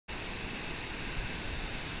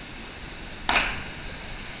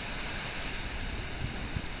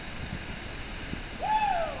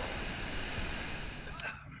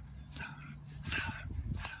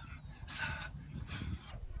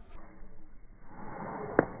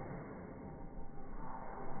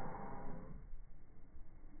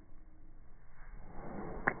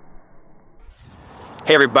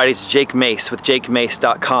Hey everybody, it's Jake Mace with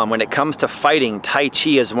JakeMace.com. When it comes to fighting, Tai Chi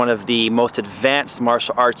is one of the most advanced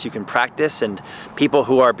martial arts you can practice, and people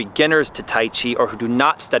who are beginners to Tai Chi or who do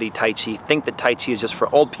not study Tai Chi think that Tai Chi is just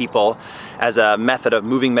for old people as a method of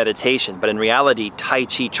moving meditation. But in reality, Tai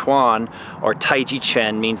Chi Chuan or Tai Chi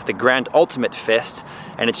Chen means the grand ultimate fist,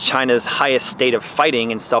 and it's China's highest state of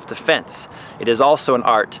fighting and self-defense. It is also an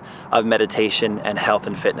art of meditation and health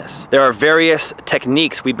and fitness. There are various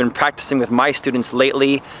techniques we've been practicing with my students lately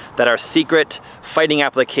that are secret fighting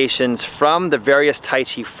applications from the various Tai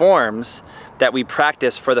Chi forms that we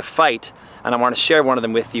practice for the fight, and I want to share one of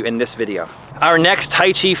them with you in this video. Our next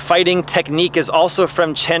Tai Chi fighting technique is also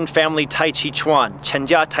from Chen family Tai Chi Chuan, Chen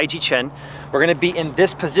Jia Tai Chi Chen. We're going to be in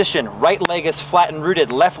this position. Right leg is flat and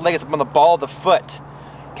rooted, left leg is up on the ball of the foot.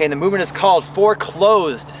 Okay, and the movement is called 4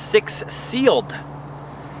 closed, 6 sealed.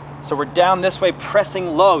 So we're down this way, pressing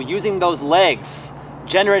low, using those legs,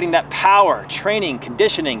 generating that power, training,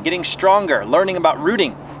 conditioning, getting stronger, learning about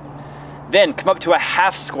rooting. Then come up to a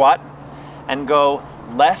half squat and go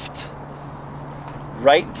left,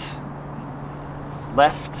 right,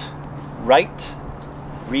 left, right.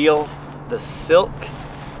 Reel the silk,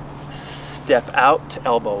 step out,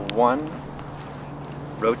 elbow 1,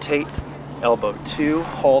 rotate, elbow 2,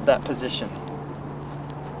 hold that position.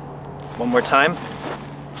 One more time.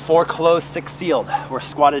 4 closed, 6 sealed. We're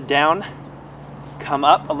squatted down, come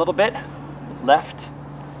up a little bit, left,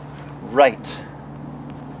 right,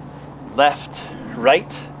 left,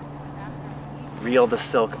 right, reel the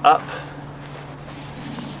silk up,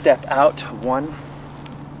 step out, 1,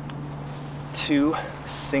 2,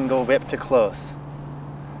 single whip to close.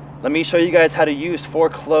 Let me show you guys how to use 4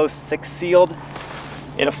 closed, 6 sealed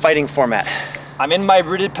in a fighting format. I'm in my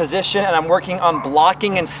rooted position and I'm working on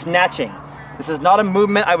blocking and snatching. This is not a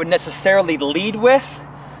movement I would necessarily lead with,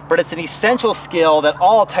 but it's an essential skill that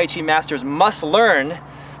all Tai Chi masters must learn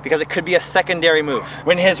because it could be a secondary move.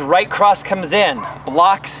 When his right cross comes in,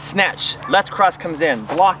 block, snatch. Left cross comes in,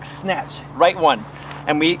 block, snatch. Right one.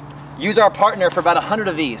 And we use our partner for about 100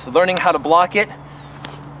 of these, learning how to block it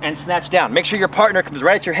and snatch down. Make sure your partner comes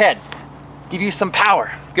right at your head. Give you some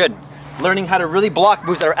power. Good. Learning how to really block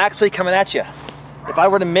moves that are actually coming at you. If I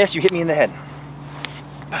were to miss, you hit me in the head.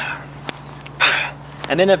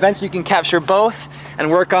 And then eventually you can capture both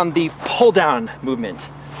and work on the pull down movement.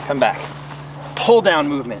 Come back. Pull down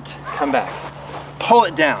movement. Come back. Pull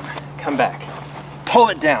it down. Come back. Pull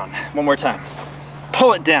it down. One more time.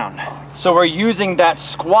 Pull it down. So we're using that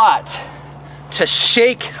squat to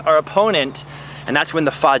shake our opponent, and that's when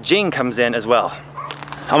the Fa Jing comes in as well.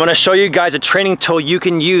 I want to show you guys a training tool you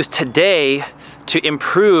can use today to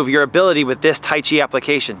improve your ability with this Tai Chi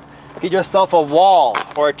application. Get yourself a wall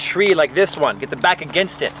or a tree like this one. Get the back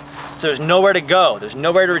against it. So there's nowhere to go. There's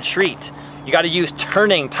nowhere to retreat. You got to use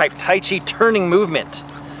turning type Tai Chi turning movement.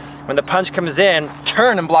 When the punch comes in,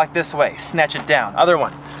 turn and block this way. Snatch it down. Other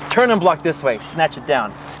one. Turn and block this way. Snatch it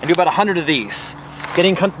down. And do about 100 of these.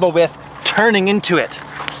 Getting comfortable with turning into it.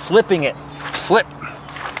 Slipping it. Slip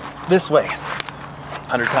this way.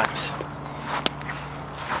 100 times.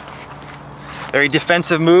 Very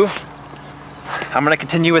defensive move. I'm gonna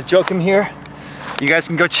continue with Joachim here. You guys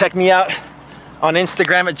can go check me out on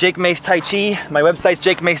Instagram at Jake Mace Tai Chi. My website's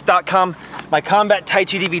JakeMace.com. My combat Tai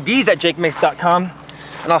Chi DVDs at JakeMace.com.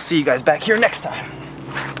 And I'll see you guys back here next time.